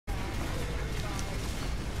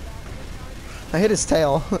I hit his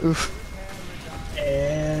tail. Oof.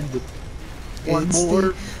 And one It's more.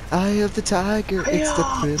 the eye of the tiger. It's the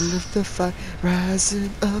thrill of the fight,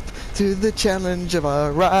 rising up to the challenge of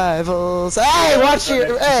our rivals. Hey, watch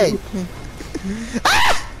your. Hey.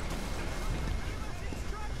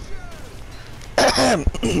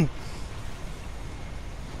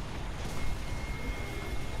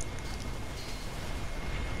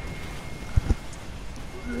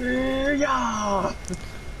 Yeah.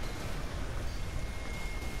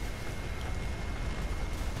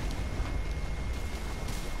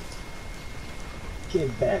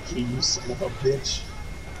 Get back here, you son of a bitch.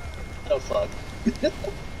 Oh fuck.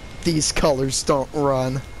 These colors don't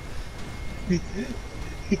run.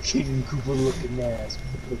 King Cooper looking ass.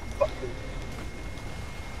 Motherfucker.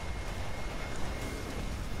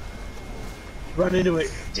 Run into it.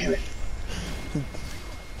 Damn it.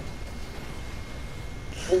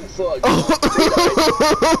 Oh fuck.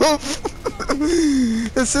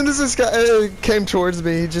 As soon as this guy came towards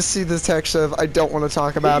me, just see the text of I don't want to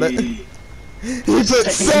talk about it. He put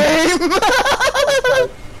same.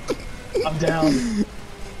 I'm down.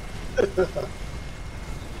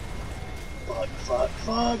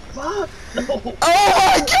 Fuck. No. Oh my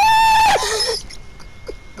god!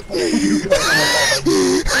 You got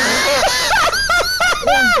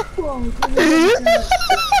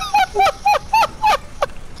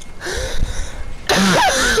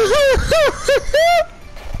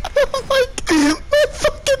Oh my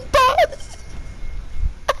fucking butt!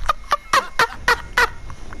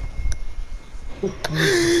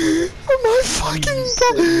 Oh my fucking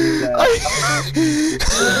butt!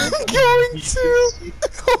 I'm going to.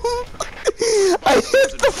 I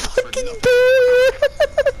hit the fucking barrier.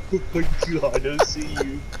 Oh my god, I see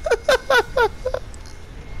you.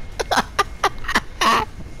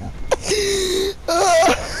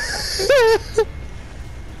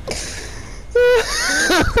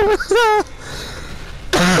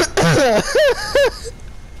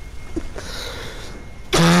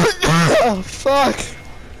 Oh fuck!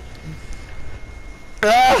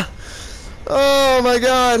 Ah! Oh my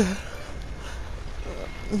god!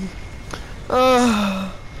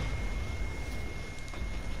 Oh.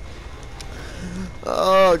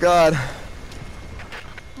 Oh god!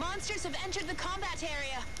 Monsters have entered the combat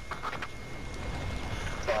area.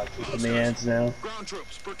 Fuck, the commands now. Ground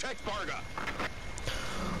troops, protect Varga.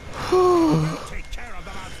 Take care of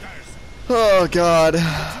the monsters. Oh god!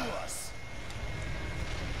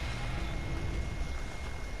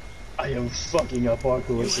 I am fucking up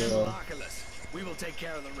Oculus now. Oculus. We will take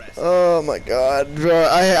care of the rest. Oh my god, bro!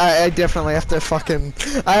 I definitely have to fucking.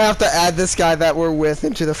 I have to add this guy that we're with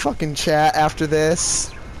into the fucking chat after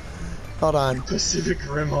this. Hold on. Pacific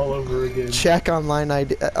Rim all over again. Check online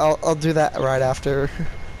ID. I'll do that right after.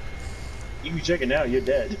 You can check it now, you're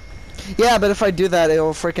dead. Yeah, but if I do that,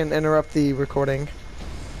 it'll freaking interrupt the recording.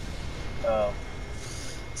 Oh.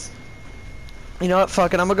 You know what?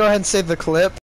 Fuck it. I'm gonna go ahead and save the clip.